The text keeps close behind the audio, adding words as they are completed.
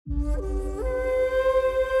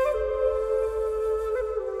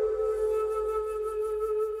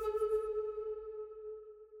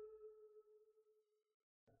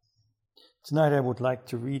Tonight I would like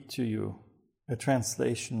to read to you a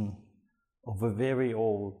translation of a very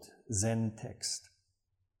old Zen text.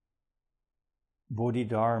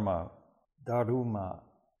 Bodhidharma, Dharma,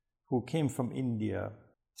 who came from India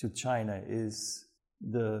to China, is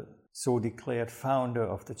the so-declared founder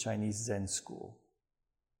of the Chinese Zen school.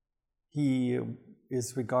 He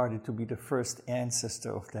is regarded to be the first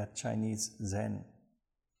ancestor of that Chinese Zen.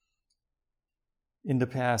 In the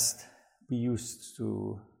past, we used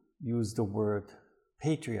to use the word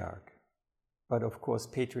patriarch, but of course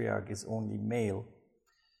patriarch is only male.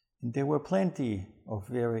 And there were plenty of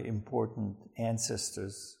very important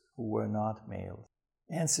ancestors who were not male.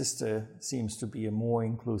 Ancestor seems to be a more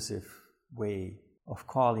inclusive way of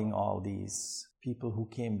calling all these people who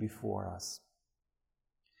came before us.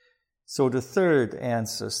 So the third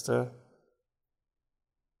ancestor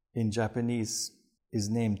in Japanese is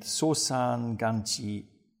named Sosan Ganchi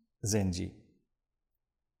Zenji.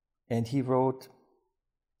 And he wrote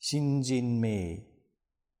Shinjinmei,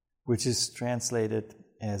 which is translated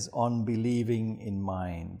as unbelieving in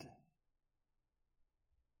mind.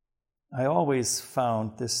 I always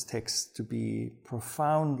found this text to be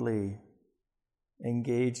profoundly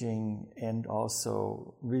engaging and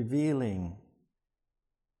also revealing,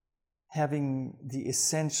 having the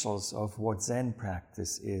essentials of what Zen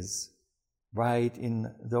practice is right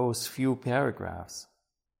in those few paragraphs.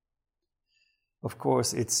 Of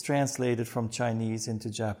course, it's translated from Chinese into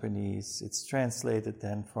Japanese. It's translated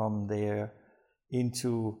then from there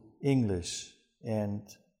into English. And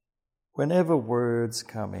whenever words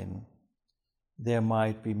come in, there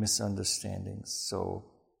might be misunderstandings.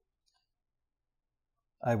 So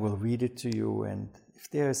I will read it to you, and if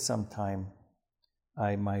there is some time,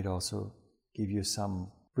 I might also give you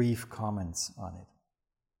some brief comments on it.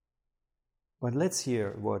 But let's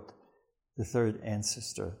hear what the third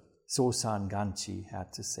ancestor, Sosan Ganchi,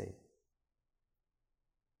 had to say.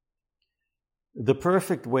 The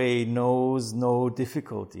perfect way knows no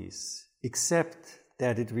difficulties, except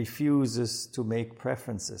that it refuses to make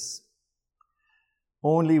preferences.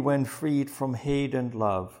 Only when freed from hate and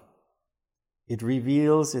love, it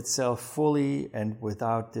reveals itself fully and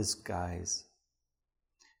without disguise.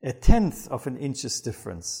 1/10 of an inch's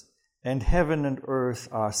difference, and heaven and earth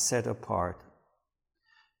are set apart.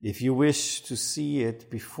 If you wish to see it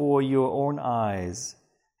before your own eyes,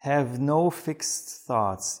 have no fixed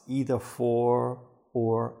thoughts either for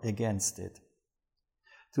or against it.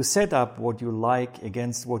 To set up what you like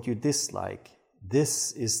against what you dislike,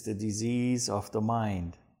 this is the disease of the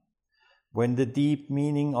mind. When the deep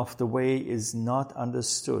meaning of the way is not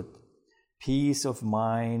understood, peace of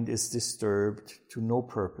mind is disturbed to no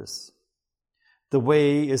purpose. The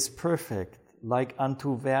way is perfect, like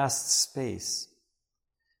unto vast space,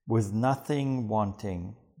 with nothing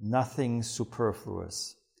wanting, nothing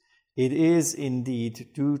superfluous. It is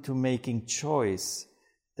indeed due to making choice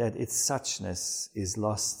that its suchness is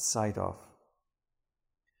lost sight of.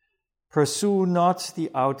 Pursue not the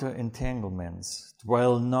outer entanglements,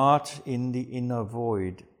 dwell not in the inner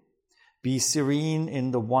void. Be serene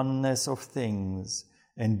in the oneness of things,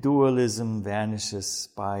 and dualism vanishes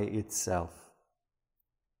by itself.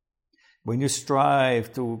 When you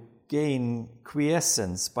strive to gain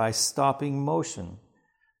quiescence by stopping motion,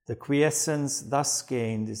 the quiescence thus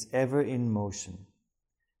gained is ever in motion.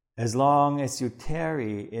 As long as you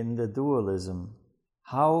tarry in the dualism,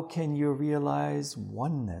 how can you realize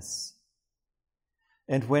oneness?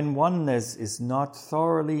 And when oneness is not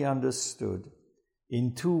thoroughly understood,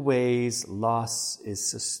 in two ways loss is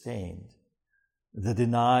sustained. The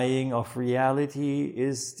denying of reality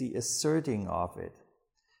is the asserting of it,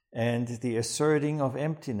 and the asserting of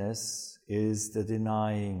emptiness is the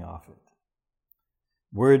denying of it.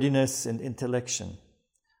 Wordiness and intellection,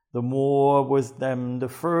 the more with them, the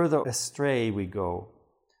further astray we go.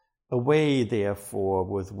 Away, therefore,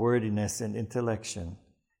 with wordiness and intellection,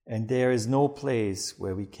 and there is no place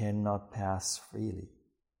where we cannot pass freely.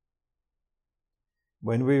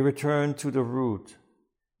 When we return to the root,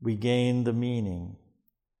 we gain the meaning.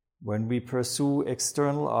 When we pursue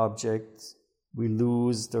external objects, we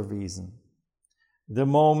lose the reason. The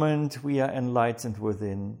moment we are enlightened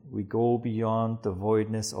within, we go beyond the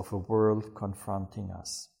voidness of a world confronting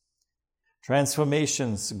us.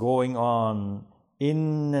 Transformations going on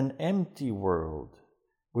in an empty world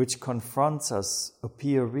which confronts us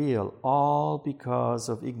appear real, all because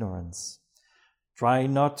of ignorance. Try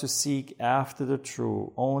not to seek after the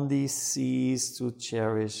true, only cease to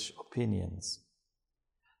cherish opinions.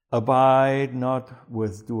 Abide not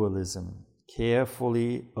with dualism.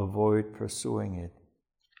 Carefully avoid pursuing it.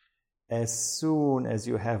 As soon as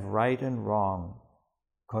you have right and wrong,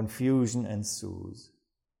 confusion ensues,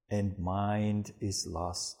 and mind is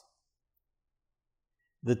lost.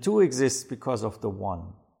 The two exist because of the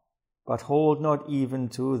one, but hold not even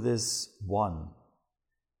to this one.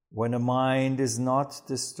 When a mind is not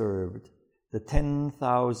disturbed, the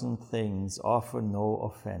 10,000 things offer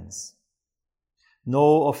no offense.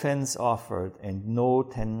 No offense offered, and no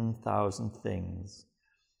 10,000 things.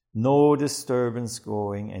 No disturbance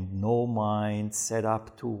going, and no mind set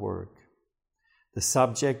up to work. The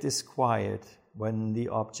subject is quiet when the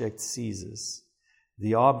object ceases.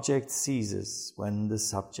 The object ceases when the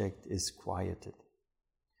subject is quieted.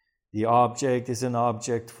 The object is an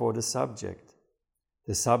object for the subject.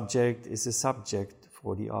 The subject is a subject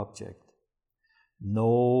for the object.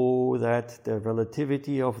 Know that the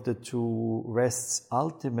relativity of the two rests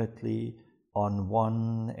ultimately on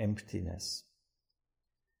one emptiness.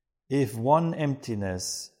 If one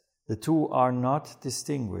emptiness, the two are not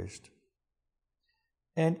distinguished,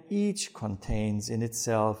 and each contains in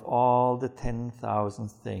itself all the 10,000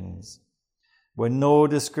 things. When no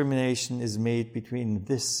discrimination is made between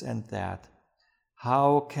this and that,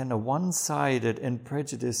 how can a one-sided and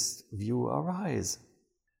prejudiced view arise?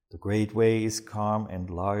 The great way is calm and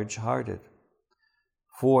large-hearted.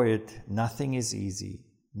 For it, nothing is easy,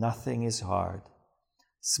 nothing is hard.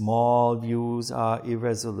 Small views are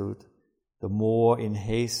irresolute. The more in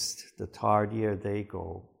haste, the tardier they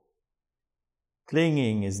go.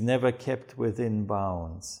 Clinging is never kept within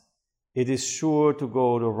bounds. It is sure to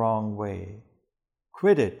go the wrong way.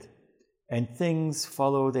 Quit it, and things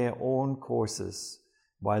follow their own courses,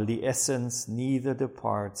 while the essence neither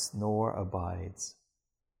departs nor abides.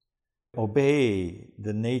 Obey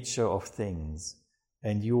the nature of things,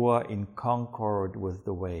 and you are in concord with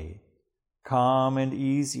the way, calm and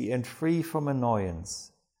easy and free from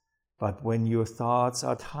annoyance. But when your thoughts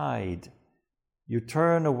are tied, you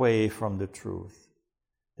turn away from the truth.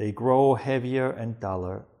 They grow heavier and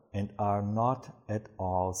duller and are not at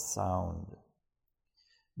all sound.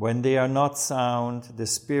 When they are not sound, the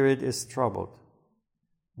spirit is troubled.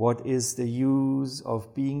 What is the use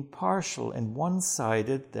of being partial and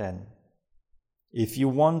one-sided then? If you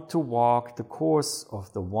want to walk the course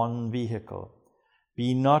of the one vehicle,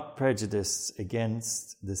 be not prejudiced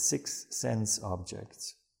against the 6 sense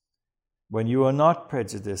objects. When you are not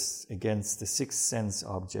prejudiced against the 6 sense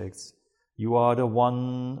objects, you are the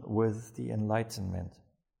one with the enlightenment.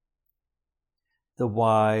 The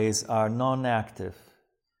wise are non-active,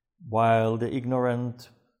 while the ignorant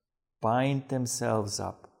bind themselves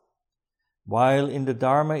up. While in the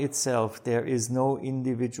Dharma itself there is no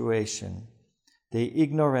individuation, they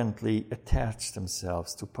ignorantly attach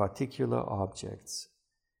themselves to particular objects.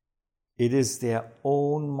 It is their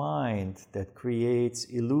own mind that creates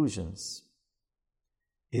illusions.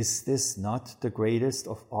 Is this not the greatest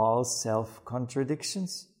of all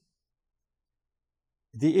self-contradictions?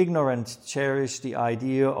 The ignorant cherish the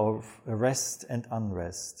idea of rest and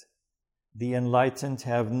unrest. The enlightened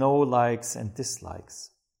have no likes and dislikes.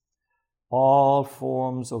 All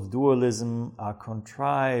forms of dualism are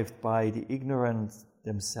contrived by the ignorant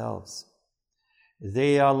themselves.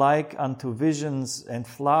 They are like unto visions and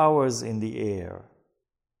flowers in the air.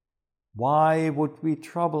 Why would we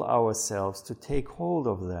trouble ourselves to take hold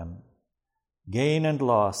of them? Gain and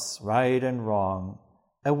loss, right and wrong,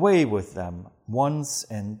 away with them once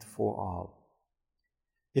and for all.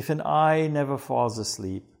 If an eye never falls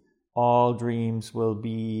asleep, all dreams will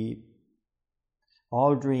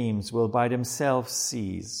by themselves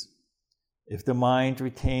cease. If the mind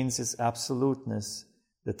retains its absoluteness,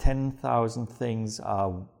 the 10,000 things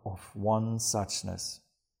are of one suchness.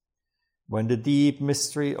 When the deep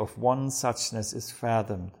mystery of one suchness is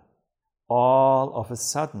fathomed, all of a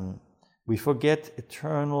sudden we forget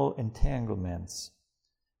eternal entanglements.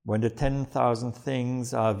 When the 10,000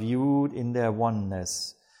 things are viewed in their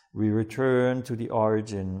oneness, we return to the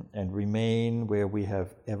origin and remain where we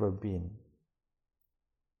have ever been.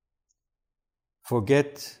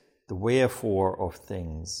 Forget the wherefore of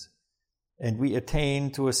things, and we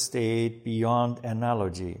attain to a state beyond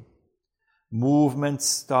analogy. Movement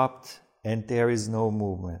stopped, and there is no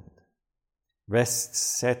movement. Rest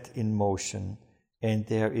set in motion, and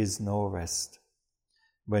there is no rest.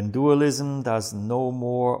 When dualism does no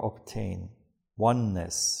more obtain,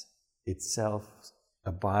 oneness itself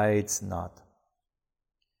abides not.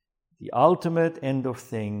 The ultimate end of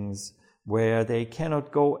things, where they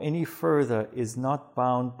cannot go any further, is not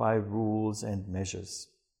bound by rules and measures.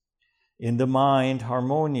 In the mind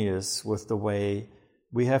harmonious with the way,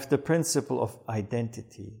 we have the principle of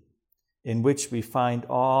identity, in which we find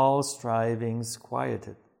all strivings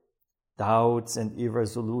quieted. Doubts and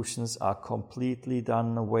irresolutions are completely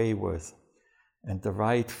done away with, and the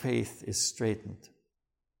right faith is straightened.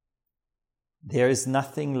 There is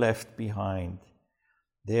nothing left behind.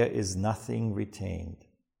 There is nothing retained.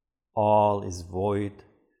 All is void,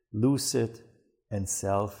 lucid, and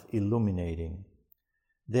self-illuminating.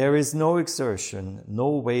 There is no exertion, no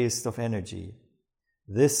waste of energy.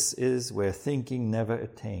 This is where thinking never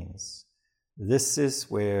attains. This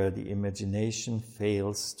is where the imagination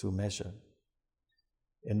fails to measure.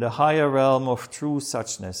 In the higher realm of true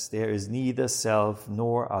suchness, there is neither self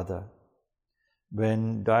nor other.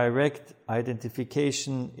 When direct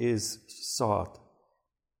identification is sought,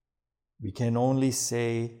 we can only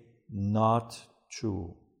say, not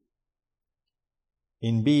true.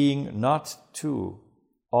 In being not true,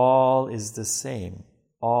 all is the same,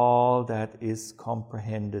 all that is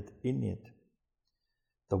comprehended in it.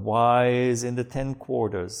 The wise in the 10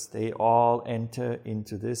 quarters, they all enter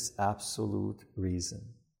into this absolute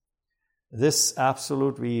reason. This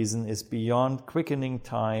absolute reason is beyond quickening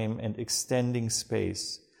time and extending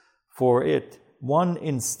space. For it, one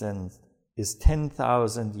instant is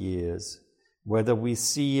 10,000 years. Whether we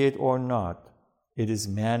see it or not, it is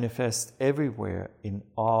manifest everywhere in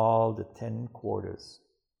all the 10 quarters.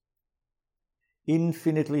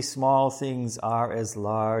 Infinitely small things are as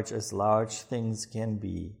large things can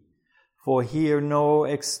be, for here no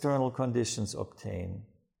external conditions obtain.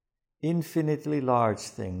 Infinitely large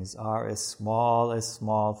things are as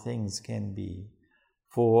small things can be,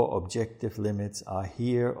 for objective limits are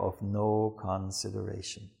here of no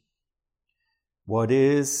consideration. What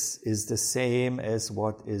is the same as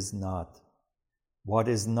what is not. What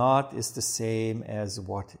is not is the same as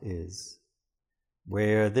what is.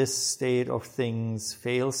 Where this state of things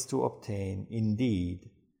fails to obtain,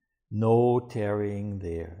 indeed, no tarrying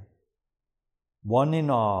there. One in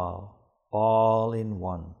all in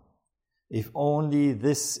one. If only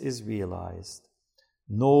this is realized,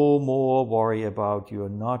 no more worry about your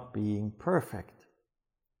not being perfect.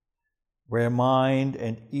 Where mind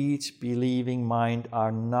and each believing mind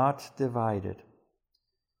are not divided,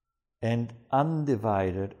 and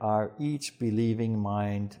undivided are each believing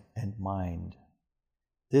mind and mind.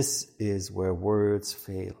 This is where words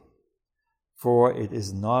fail, for it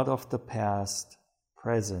is not of the past,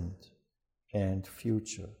 present, and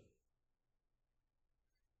future.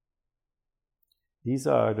 These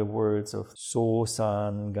are the words of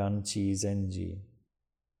Sosan Ganchi Zenji.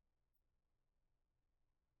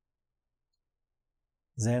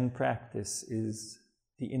 Zen practice is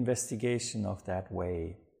the investigation of that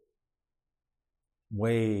way.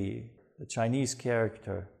 Way, the Chinese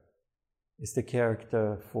character, is the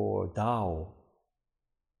character for Tao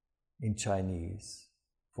in Chinese,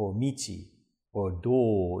 for Michi, or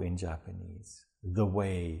Do in Japanese, the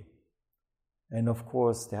way. And of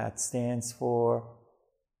course that stands for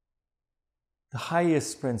the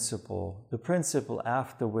highest principle, the principle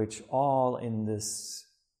after which all in this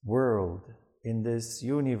world, in this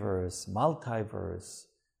universe, multiverse,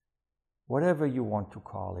 whatever you want to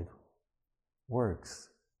call it, works.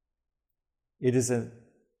 It is a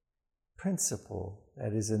principle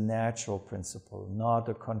that is a natural principle, not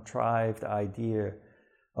a contrived idea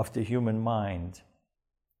of the human mind.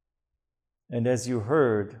 And as you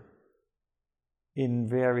heard in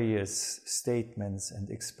various statements and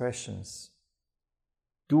expressions,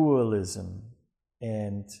 dualism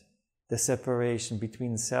and the separation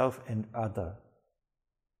between self and other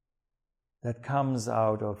that comes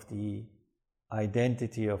out of the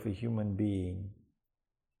identity of a human being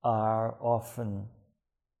are often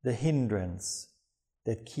the hindrance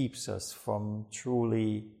that keeps us from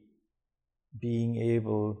truly being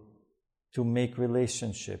able to make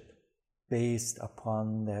relationship based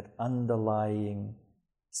upon that underlying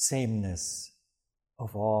sameness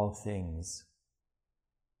of all things.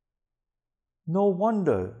 No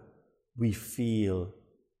wonder we feel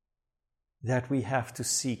that we have to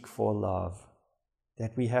seek for love,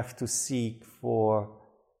 that we have to seek for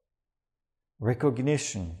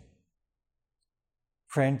recognition,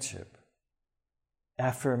 friendship,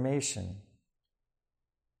 affirmation,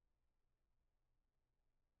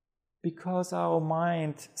 because our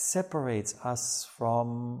mind separates us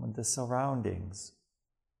from the surroundings.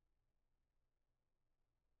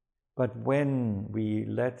 But when we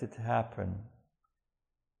let it happen,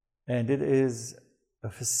 and it is a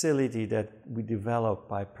facility that we develop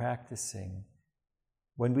by practicing,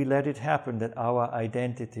 when we let it happen that our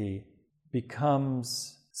identity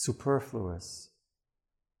becomes superfluous,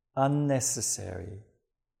 unnecessary,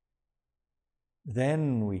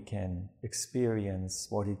 then we can experience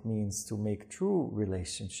what it means to make true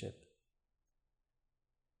relationship.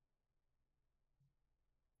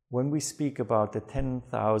 When we speak about the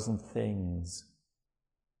 10,000 things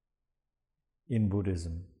in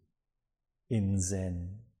Buddhism, in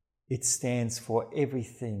Zen, it stands for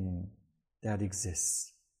everything that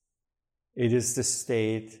exists. It is the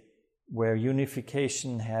state where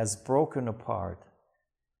unification has broken apart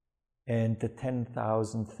and the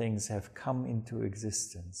 10,000 things have come into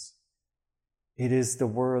existence. It is the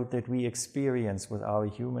world that we experience with our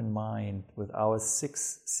human mind, with our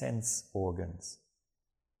 6 sense organs.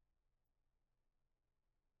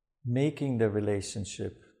 Making the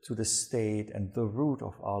relationship to the state and the root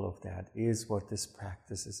of all of that is what this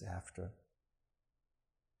practice is after.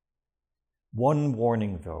 One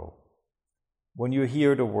warning though, when you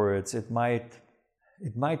hear the words, it might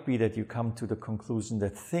be that you come to the conclusion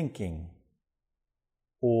that thinking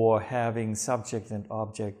or having subject and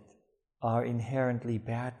object are inherently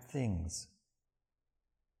bad things.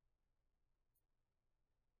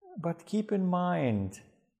 But keep in mind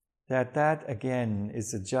that again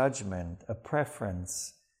is a judgment, a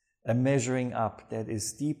preference, a measuring up that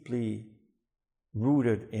is deeply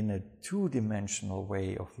rooted in a two-dimensional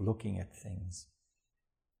way of looking at things.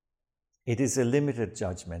 It is a limited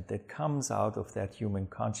judgment that comes out of that human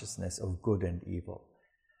consciousness of good and evil,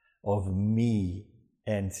 of me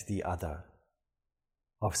and the other,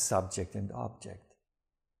 of subject and object.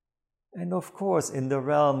 And of course, in the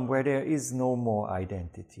realm where there is no more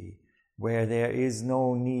identity, where there is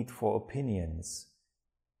no need for opinions,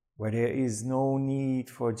 where there is no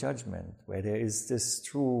need for judgment, where there is this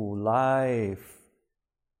true life,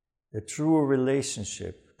 the true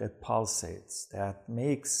relationship that pulsates, that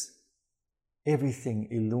makes everything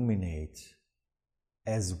illuminate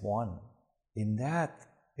as one. In that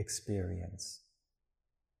experience,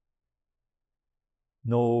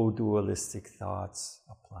 no dualistic thoughts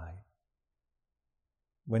apply.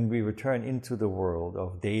 When we return into the world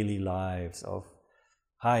of daily lives, of,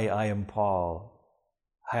 hi, I am Paul.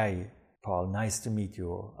 Hi, Paul, nice to meet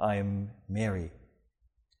you. I am Mary.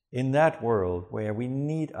 In that world where we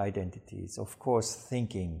need identities, of course,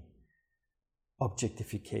 thinking,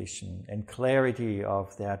 objectification, and clarity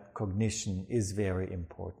of that cognition is very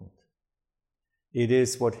important. It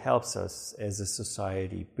is what helps us as a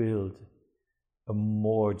society build a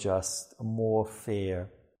more just, a more fair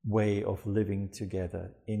way of living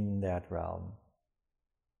together in that realm.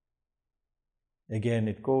 Again,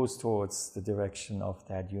 it goes towards the direction of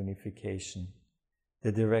that unification,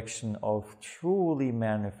 the direction of truly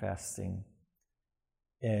manifesting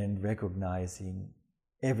and recognizing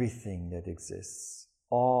everything that exists,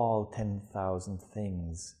 all 10,000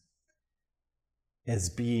 things, as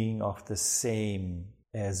being of the same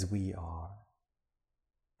as we are,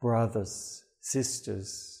 brothers,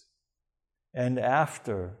 sisters. And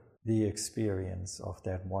after the experience of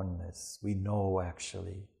that oneness, we know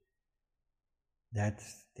actually that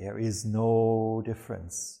there is no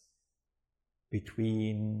difference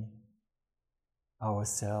between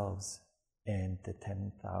ourselves and the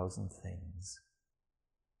 10,000 things.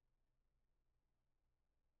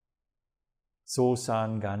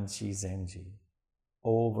 Sosan Ganchi Zenji,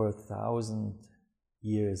 over 1,000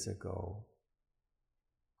 years ago,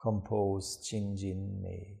 composed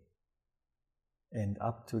Shinjinmei. And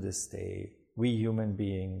up to this day, we human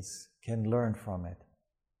beings can learn from it.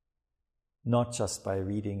 Not just by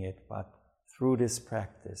reading it, but through this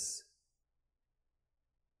practice,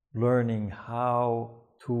 learning how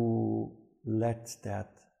to let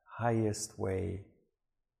that highest way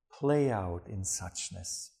play out in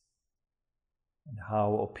suchness, and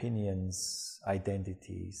how opinions,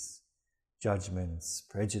 identities, judgments,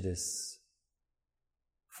 prejudice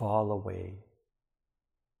fall away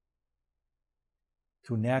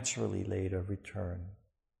to naturally later return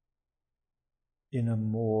in a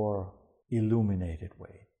more illuminated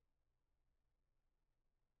way,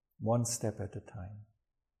 one step at a time,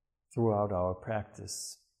 throughout our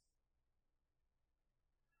practice.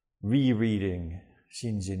 Rereading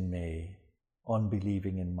Shinjinmei on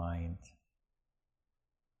believing in mind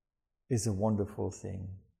is a wonderful thing,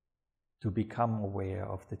 to become aware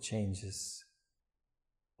of the changes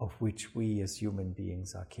of which we as human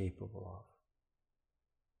beings are capable of.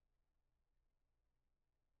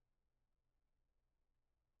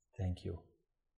 Thank you.